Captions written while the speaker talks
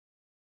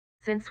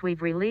Since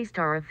we've released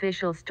our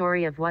official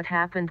story of what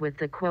happened with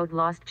the quote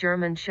lost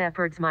German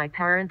shepherds my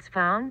parents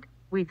found,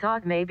 we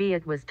thought maybe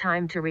it was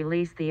time to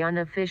release the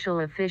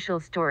unofficial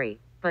official story,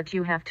 but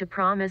you have to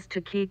promise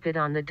to keep it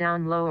on the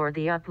down low or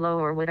the up low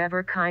or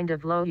whatever kind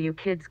of low you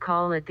kids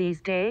call it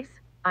these days.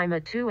 I'm a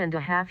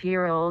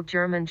 2.5-year-old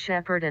German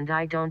shepherd and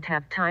I don't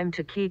have time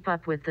to keep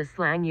up with the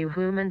slang you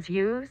humans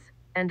use,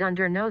 and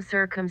under no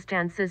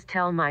circumstances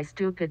tell my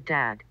stupid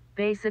dad.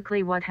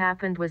 Basically what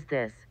happened was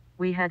this.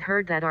 We had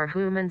heard that our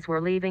humans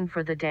were leaving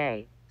for the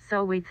day,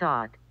 so we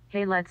thought,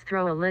 hey, let's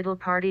throw a little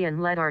party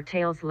and let our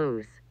tails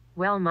loose.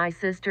 Well, my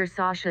sister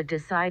Sasha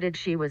decided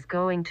she was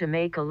going to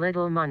make a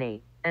little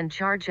money and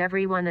charge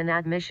everyone an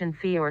admission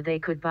fee, or they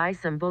could buy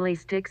some bully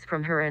sticks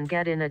from her and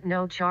get in at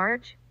no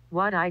charge.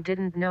 What I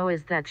didn't know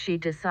is that she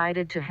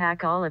decided to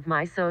hack all of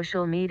my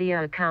social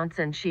media accounts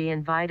and she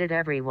invited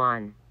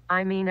everyone.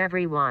 I mean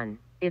everyone.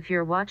 If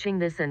you're watching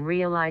this and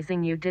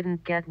realizing you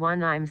didn't get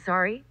one, I'm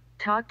sorry.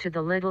 Talk to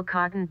the little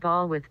cotton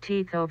ball with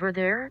teeth over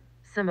there.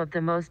 Some of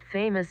the most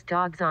famous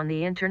dogs on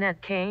the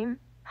internet came.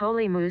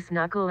 Holy moose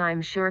knuckle,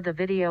 I'm sure the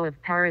video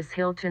of Paris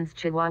Hilton's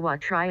Chihuahua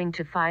trying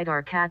to fight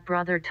our cat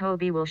brother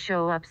Toby will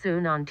show up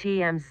soon on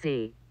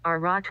TMZ. Our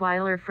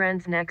Rottweiler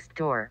friends next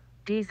door.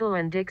 Diesel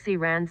and Dixie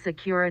ran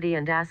security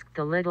and asked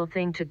the little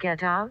thing to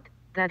get out.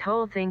 That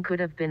whole thing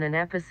could have been an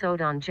episode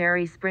on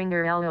Jerry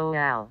Springer,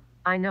 LOL.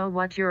 I know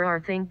what you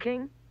are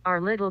thinking. Our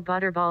little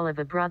butterball of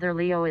a brother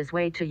Leo is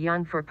way too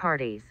young for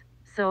parties.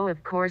 So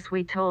of course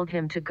we told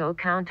him to go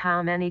count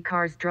how many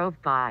cars drove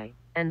by,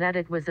 and that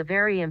it was a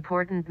very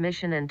important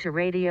mission and to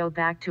radio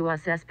back to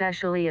us,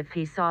 especially if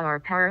he saw our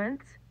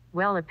parents.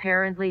 Well,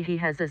 apparently he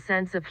has a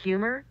sense of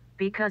humor,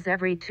 because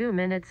every 2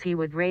 minutes he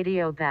would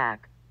radio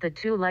back. The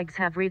two legs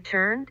have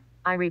returned.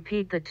 I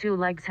repeat, the two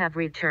legs have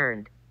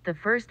returned. The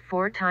first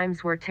 4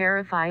 times were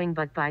terrifying,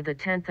 but by the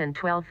 10th and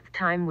 12th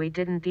time we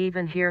didn't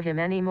even hear him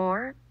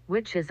anymore,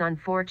 which is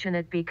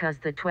unfortunate because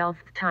the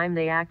 12th time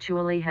they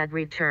actually had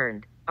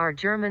returned. Our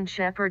German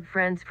shepherd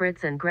friends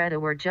Fritz and Greta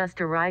were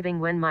just arriving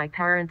when my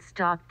parents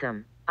stopped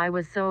them. I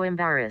was so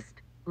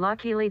embarrassed.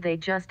 Luckily they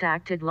just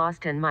acted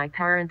lost and my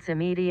parents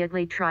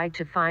immediately tried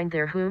to find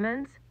their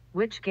humans,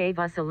 which gave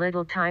us a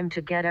little time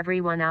to get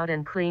everyone out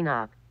and clean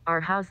up.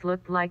 Our house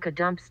looked like a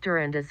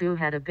dumpster and a zoo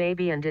had a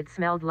baby and it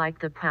smelled like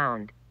the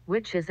pound,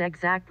 which is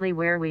exactly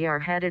where we are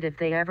headed if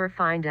they ever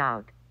find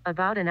out.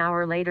 About an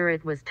hour later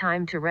it was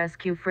time to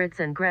rescue Fritz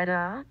and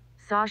Greta.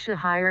 Sasha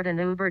hired an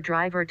Uber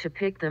driver to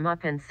pick them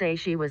up and say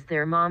she was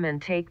their mom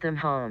and take them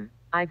home.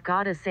 I've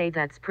gotta say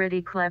that's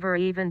pretty clever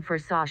even for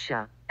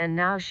Sasha. And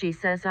now she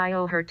says I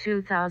owe her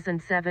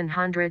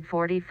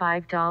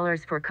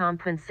 $2,745 for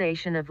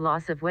compensation of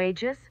loss of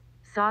wages.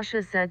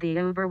 Sasha said the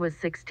Uber was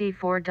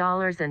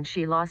 $64 and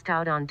she lost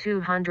out on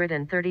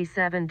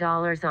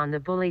 $237 on the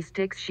bully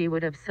sticks she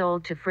would have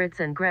sold to Fritz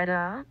and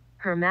Greta.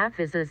 Her math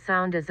is as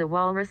sound as a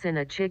walrus in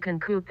a chicken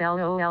coop.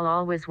 LOL,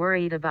 always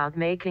worried about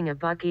making a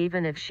buck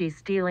even if she's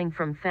stealing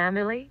from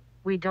family.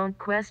 We don't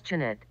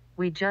question it,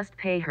 we just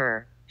pay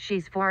her.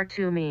 She's far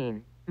too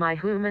mean. My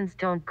humans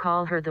don't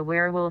call her the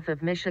werewolf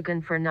of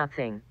Michigan for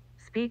nothing.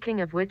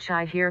 Speaking of which,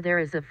 I hear there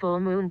is a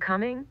full moon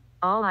coming.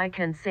 All I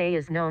can say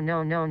is no,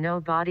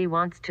 nobody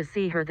wants to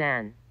see her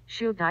then.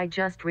 Shoot, I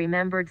just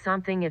remembered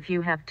something. If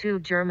you have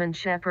 2 German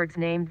shepherds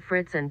named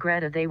Fritz and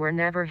Greta, they were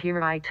never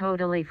here. I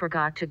totally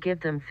forgot to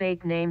give them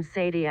fake names.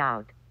 Sadie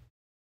out.